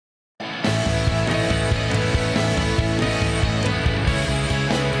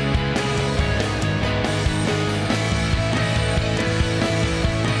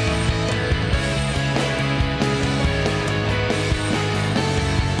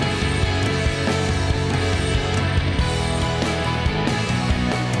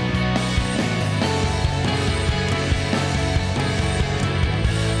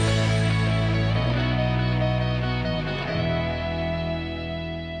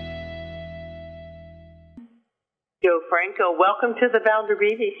Joe Franco, welcome to the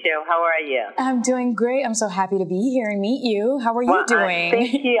Valderrama Show. How are you? I'm doing great. I'm so happy to be here and meet you. How are you doing?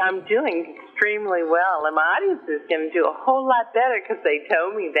 Thank you. I'm doing extremely well. And my audience is going to do a whole lot better because they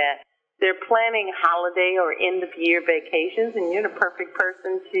told me that they're planning holiday or end-of-year vacations, and you're the perfect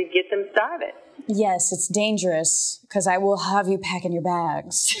person to get them started. Yes, it's dangerous because I will have you packing your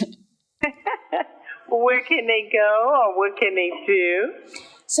bags. Where can they go or what can they do?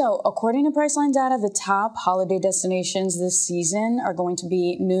 So, according to Priceline data, the top holiday destinations this season are going to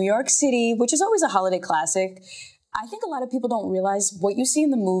be New York City, which is always a holiday classic. I think a lot of people don't realize what you see in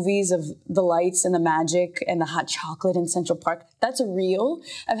the movies of the lights and the magic and the hot chocolate in Central Park. That's real.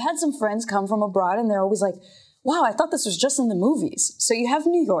 I've had some friends come from abroad and they're always like, wow, I thought this was just in the movies. So you have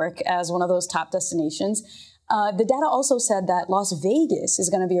New York as one of those top destinations. The data also said that Las Vegas is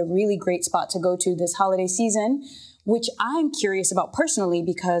going to be a really great spot to go to this holiday season, which I'm curious about personally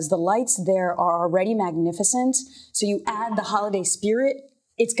because the lights there are already magnificent. So you add the holiday spirit,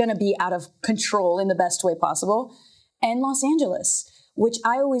 it's going to be out of control in the best way possible. And Los Angeles, which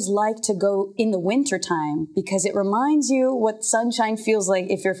I always like to go in the winter time because it reminds you what sunshine feels like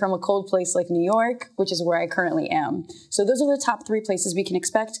if you're from a cold place like New York, which is where I currently am. So those are the top 3 places we can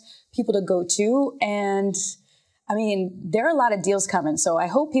expect people to go to. And I mean, there are a lot of deals coming, so I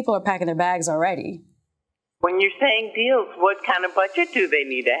hope people are packing their bags already. When you're saying deals, what kind of budget do they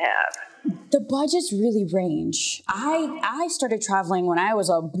need to have? The budgets really range. I started traveling when I was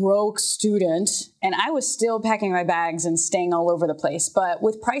a broke student, and I was still packing my bags and staying all over the place. But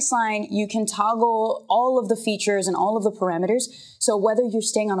with Priceline, you can toggle all of the features and all of the parameters. So whether you're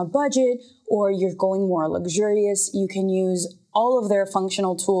staying on a budget or you're going more luxurious, you can use all of their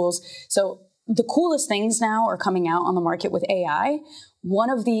functional tools. So the coolest things now are coming out on the market with AI. One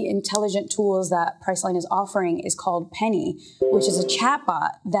of the intelligent tools that Priceline is offering is called Penny, which is a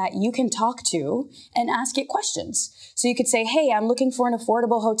chatbot that you can talk to and ask it questions. So you could say, hey, I'm looking for an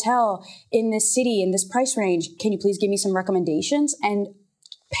affordable hotel in this city, in this price range. Can you please give me some recommendations? And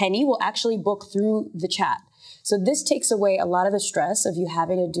Penny will actually book through the chat. So this takes away a lot of the stress of you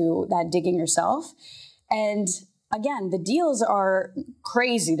having to do that digging yourself. And again, the deals are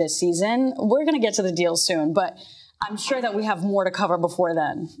crazy this season. We're going to get to the deals soon, but I'm sure that we have more to cover before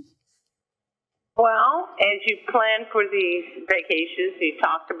then. Well, as you plan for these vacations, you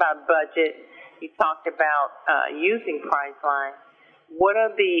talked about budget, you talked about using Priceline. What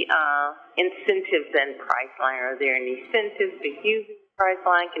are the incentives in Priceline? Are there any incentives for using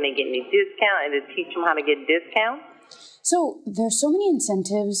Priceline? Can they get any discount and to teach them how to get discounts? So there's so many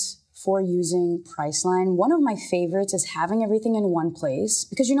incentives for using Priceline. One of my favorites is having everything in one place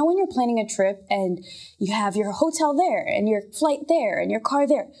because you know when you're planning a trip and you have your hotel there and your flight there and your car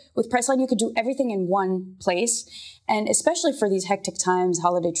there, with Priceline you could do everything in one place. And especially for these hectic times,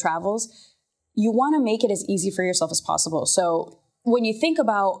 holiday travels, you want to make it as easy for yourself as possible. So when you think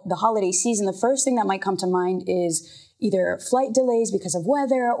about the holiday season, the first thing that might come to mind is either flight delays because of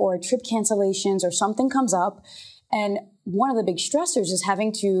weather or trip cancellations or something comes up. And one of the big stressors is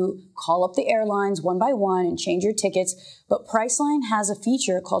having to call up the airlines one by one and change your tickets. But Priceline has a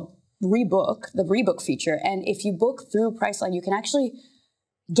feature called Rebook, the Rebook feature. And if you book through Priceline, you can actually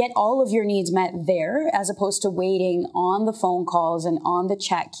get all of your needs met there as opposed to waiting on the phone calls and on the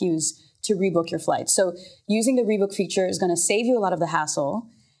chat queues to rebook your flight. So using the Rebook feature is going to save you a lot of the hassle,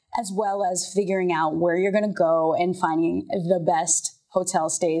 as well as figuring out where you're going to go and finding the best hotel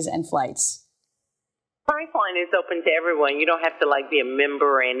stays and flights. Priceline is open to everyone. You don't have to be a member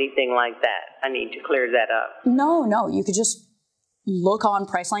or anything like that. I need to clear that up. No. You could just look on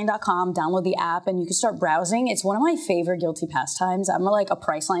Priceline.com, download the app, and you can start browsing. It's one of my favorite guilty pastimes. I'm a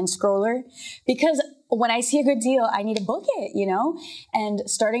Priceline scroller because when I see a good deal, I need to book it, you know? And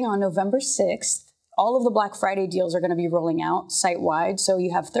starting on November 6th, all of the Black Friday deals are going to be rolling out site-wide. So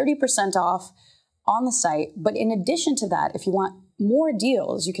you have 30% off on the site. But in addition to that, if you want more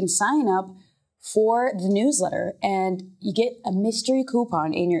deals, you can sign up for the newsletter and you get a mystery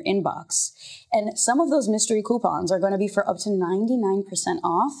coupon in your inbox. And some of those mystery coupons are going to be for up to 99%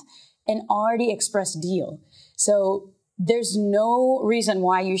 off an already expressed deal. So there's no reason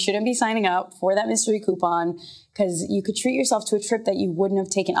why you shouldn't be signing up for that mystery coupon because you could treat yourself to a trip that you wouldn't have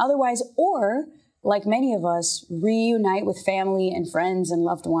taken otherwise, or like many of us, reunite with family and friends and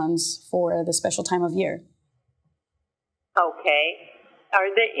loved ones for the special time of year. Okay. Are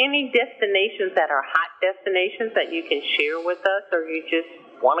there any destinations that are hot destinations that you can share with us, or you just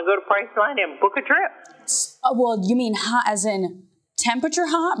want to go to Priceline and book a trip? Well, you mean hot as in temperature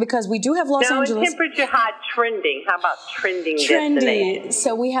hot? Because we do have Los Angeles. No, temperature hot trending. How about trending destinations?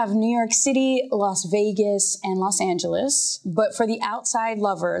 So we have New York City, Las Vegas, and Los Angeles. But for the outside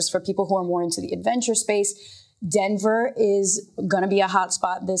lovers, for people who are more into the adventure space, Denver is going to be a hot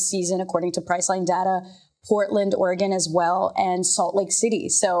spot this season, according to Priceline data. Portland, Oregon as well, and Salt Lake City.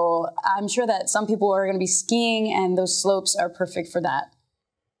 So I'm sure that some people are going to be skiing, and those slopes are perfect for that.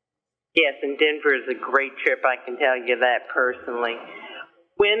 Yes, and Denver is a great trip. I can tell you that personally.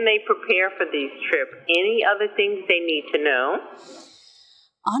 When they prepare for these trips, any other things they need to know?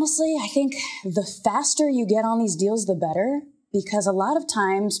 Honestly, I think the faster you get on these deals, the better, because a lot of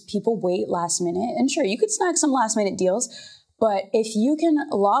times people wait last minute. And sure, you could snag some last minute deals, but if you can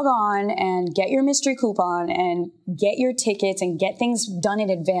log on and get your mystery coupon and get your tickets and get things done in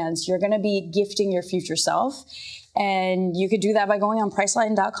advance, you're going to be gifting your future self. And you could do that by going on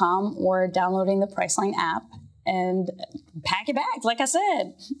Priceline.com or downloading the Priceline app and pack your bags, like I said.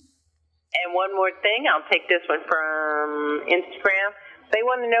 And one more thing, I'll take this one from Instagram. They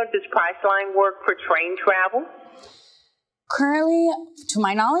want to know, does Priceline work for train travel? Currently, to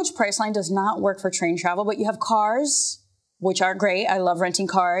my knowledge, Priceline does not work for train travel, but you have cars, which are great. I love renting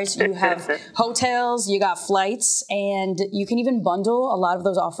cars. You have hotels, you got flights, and you can even bundle a lot of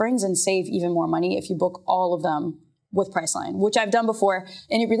those offerings and save even more money if you book all of them with Priceline, which I've done before,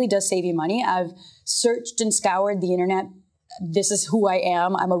 and it really does save you money. I've searched and scoured the internet. This is who I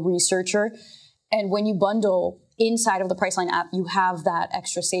am. I'm a researcher. And when you bundle inside of the Priceline app, you have that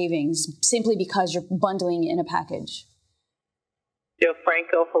extra savings simply because you're bundling in a package. Joe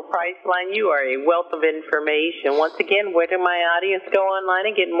Franco for Priceline, you are a wealth of information. Once again, where do my audience go online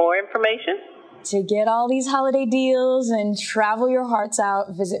and get more information? To get all these holiday deals and travel your hearts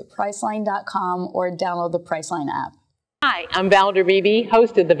out, visit Priceline.com or download the Priceline app. Hi, I'm Valder Beebe,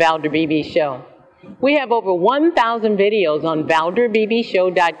 host of The Valder Beebe Show. We have over 1,000 videos on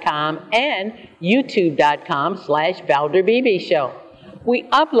ValderBeebeShow.com and YouTube.com/ValderBeebeShow. We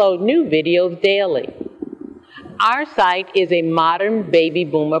upload new videos daily. Our site is a modern baby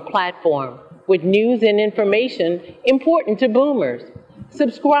boomer platform with news and information important to boomers.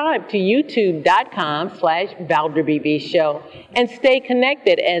 Subscribe to YouTube.com/ValderBeebeShow and stay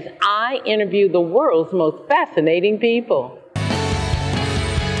connected as I interview the world's most fascinating people.